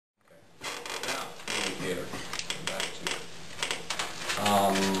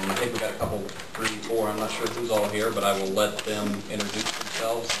got a couple, 3, 4, I'm not sure who's all here, but I will let them introduce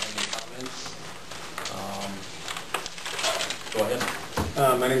themselves and any comments. Go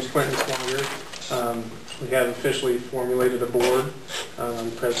ahead. My name is Quentin Swanger. We have officially formulated a board.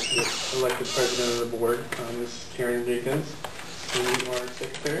 I'm elected president of the board. This is Karen Jenkins, and you are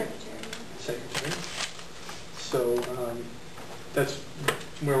secretary. So that's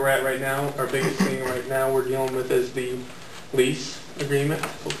where we're at right now. Our biggest thing right now we're dealing with is the lease agreement.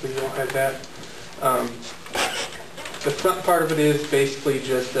 Hopefully you all have that. The front part of it is basically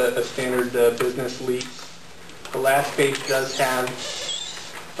just a standard business lease. The last page does have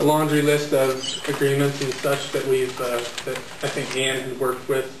a laundry list of agreements and such that we've, that I think Ann had worked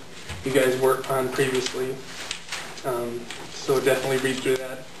with, you guys worked on previously. So definitely read through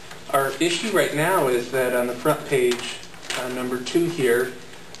that. Our issue right now is that on the front page, number 2 here,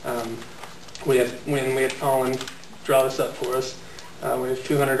 we had Colin draw this up for us. We have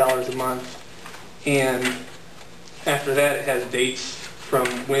 $200 a month, and after that it has dates from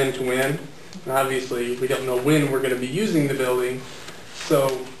when to when. And obviously we don't know when we're going to be using the building,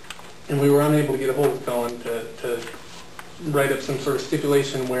 so, and we were unable to get a hold of Colin to write up some sort of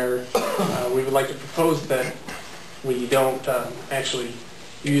stipulation where we would like to propose that we don't actually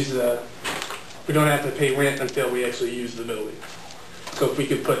use we don't have to pay rent until we actually use the building. So if we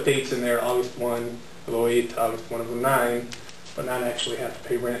could put dates in there, August 1 of 08 to August 1 of 09, but not actually have to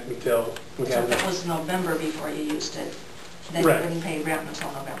pay rent until we have So if it was November before you used it, then right. You wouldn't pay rent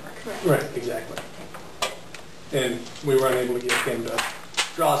until November. Correct. Right, exactly. And we were unable to get him to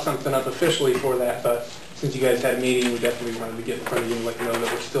draw something up officially for that, but since you guys had a meeting, we definitely wanted to get in front of you and let you know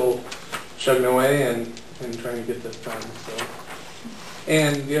that we're still chugging away and trying to get this done. So.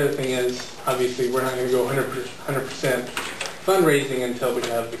 And the other thing is, obviously, we're not going to go 100% fundraising until we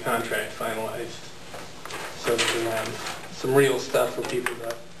have the contract finalized, so that we have some real stuff for people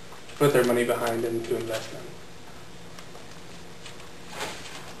to put their money behind and to invest in.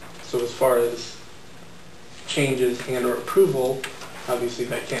 So as far as changes and or approval, obviously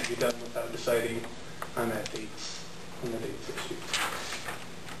that can't be done without deciding on the dates issued.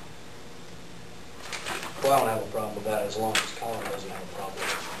 Well, I don't have a problem with that as long as Colin doesn't have a problem.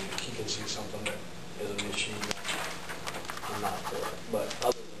 I mean, if he can see something that is an issue, I'm not for it. But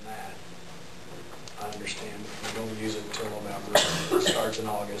other than that, I understand if you don't use it until November, it starts in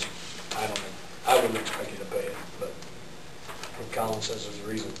August. I wouldn't expect you to pay it, but if Colin says there's a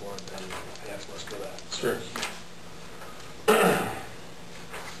reason for it, then yes, let's do that. Sure.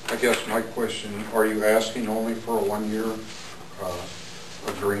 I guess my question, are you asking only for a 1-year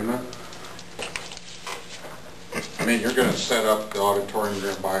agreement? I mean, you're going to set up the auditorium, you're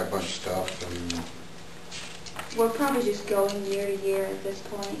going to buy a bunch of stuff, and We're probably just going year to year at this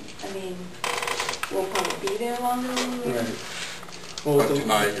point. I mean, we'll probably be there longer than a year. Right. Well, but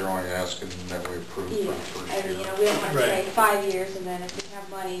tonight you're only asking that we approve Yeah. for the I first mean, year. you know, we don't want to Right. say 5 years, and then if we have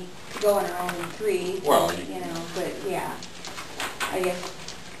money to go on our own in 3, Well, you know, but yeah, I guess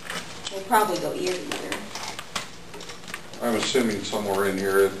we'll probably go year to year. I'm assuming somewhere in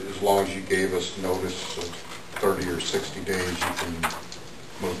here, as long as you gave us notice of 30 or 60 days, you can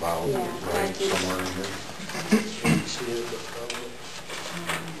move out, Yeah, right? Somewhere in here. See it, but probably.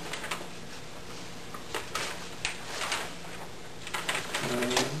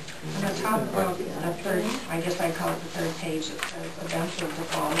 On the top of the third, I guess I call it the third page, it says eventual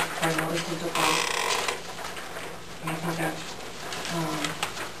default, or notice of default. And I think that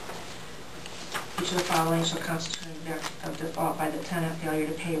each of the following shall constitute an event of default by the tenant: failure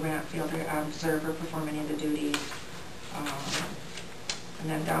to pay rent, failure to observe or perform any of the duties. And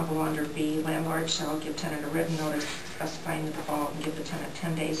then down below under B, landlord shall give tenant a written notice specifying the default and give the tenant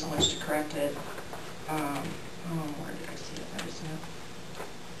 10 days in which to correct it. Where did I see it? There isn't it.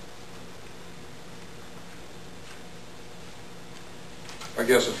 I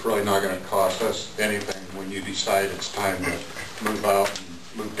guess it's really not going to cost us anything when you decide it's time to move out and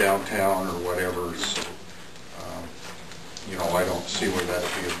move downtown or whatever. So, you know, I don't see where that'd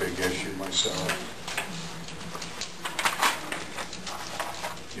be a big issue myself.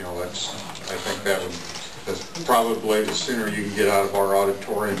 You know, I think that's probably the sooner you can get out of our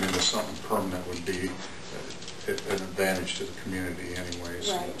auditorium into something permanent would be an advantage to the community anyways.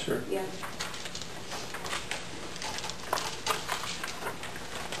 Right. Sure. Yeah.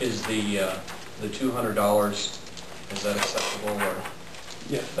 Is the $200, is that acceptable, or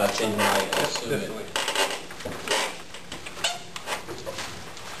Yeah. that's in my estimate? Definitely.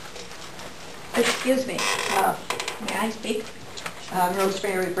 Excuse me, may I speak?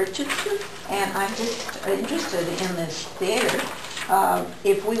 Rosemary Richardson, and I'm just interested in this theater.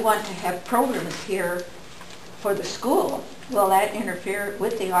 If we want to have programs here for the school, will that interfere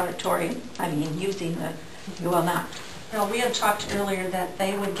with the auditorium? I mean, using the, you will not? No, we had talked earlier that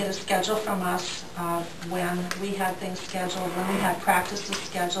they would get a schedule from us when we had things scheduled, when we had practices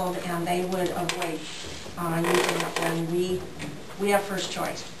scheduled, and they would avoid using it when we have first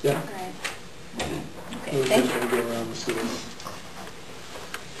choice. Yeah. Right. Okay, We're thank just you. going to go around the students.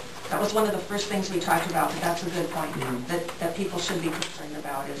 That was one of the first things we talked about, but that's a good point, Mhm. that people should be concerned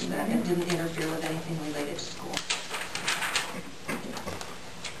about, is that it didn't interfere with anything related to school.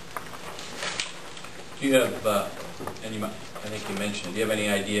 Do you have, and I think you mentioned it, do you have any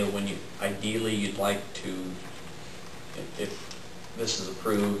idea when ideally you'd like to, if this is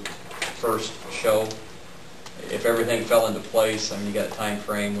approved, first show? If everything fell into place, I mean, you got a time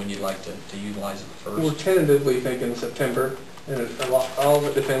frame when you'd like to utilize it We're first? tentatively thinking September, and all of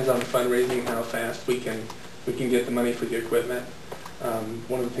it depends on the fundraising, how fast we can get the money for the equipment.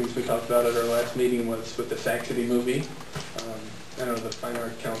 One of the things we talked about at our last meeting was with the Sac City movie. I know the Fine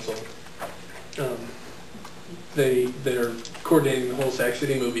Art Council, they're coordinating the whole Sac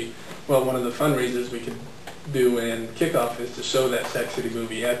City movie. Well, one of the fundraisers we could do and kickoff is to show that Sac City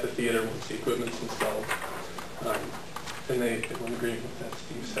movie at the theater once the equipment's installed. And they were in agreement with that,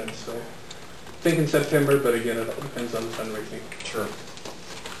 Steve said. So thinking September, but again, it all depends on the fundraising. Sure.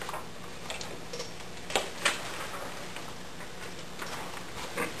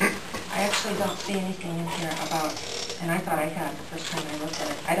 I actually don't see anything in here about, and I thought I had the first time I looked at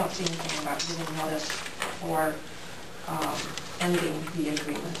it, I don't see anything about giving notice or ending the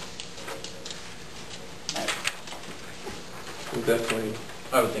agreement. But We'll definitely,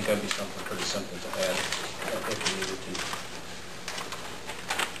 I would think that'd be something pretty simple to add if we needed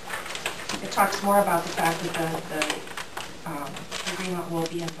to. it talks more about the fact that the agreement will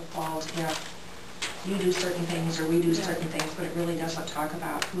be in the falls if you do certain things or we do certain things, but it really doesn't talk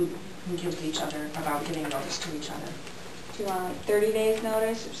about who gives each other, about giving notice to each other. Do you want like 30 days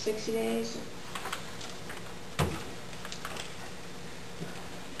notice or 60 days?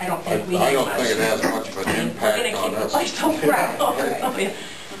 I don't think we. I don't think it has much of an impact on We're us. going to keep the place open. Right. Yeah. Okay.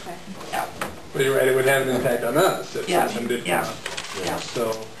 Yeah. but you're right, it would have an impact on us if Yeah, something did come yeah. up. Yeah.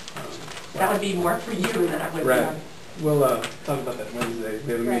 So, That would be more for you than it would be right. on. We'll talk about that Wednesday.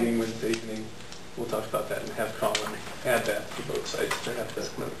 We have a Right. meeting Wednesday evening. We'll talk about that and have Colin add that to both sides to have that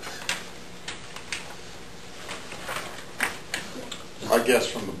notice. I guess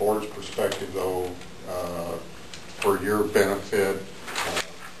from the board's perspective, though, for your benefit,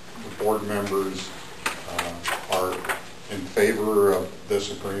 the board members are in favor of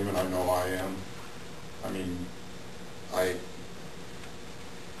this agreement. I know I am. I mean, I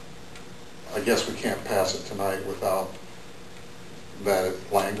guess we can't pass it tonight without that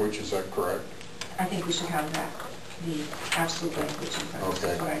language. Is that correct? I think we should have that, the absolute language in front of us.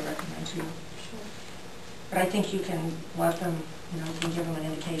 That's Okay. what I recommend to you. But I think you can let them, you can give them an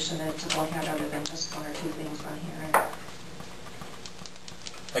indication that it's a go ahead other than just one or two things on here. And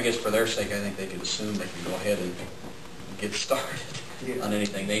I guess for their sake, I think they could assume they could go ahead and get started on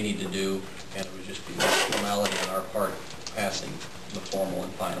anything they need to do, and it would just be formality on our part passing the formal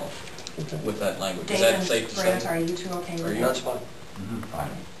and final with that language. Is Dave that and safe to Brent, say? are you two okay Are with you? that? That's fine.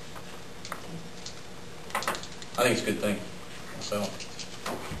 Fine. I think it's a good thing, so.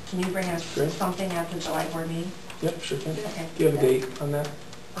 Can you bring us Great. something at the July board meeting? Yep, sure can. Okay. Do you have a date on that?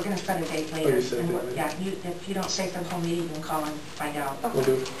 We're going to set a date Oh, later. you set a and date we'll- later. Yeah, if you don't say for the whole meeting, you can call and find out. We'll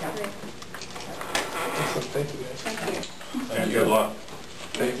do. Yeah. Great. Awesome, thank you guys. Thank you. And good luck.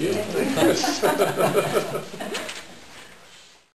 Thank you. Thank you.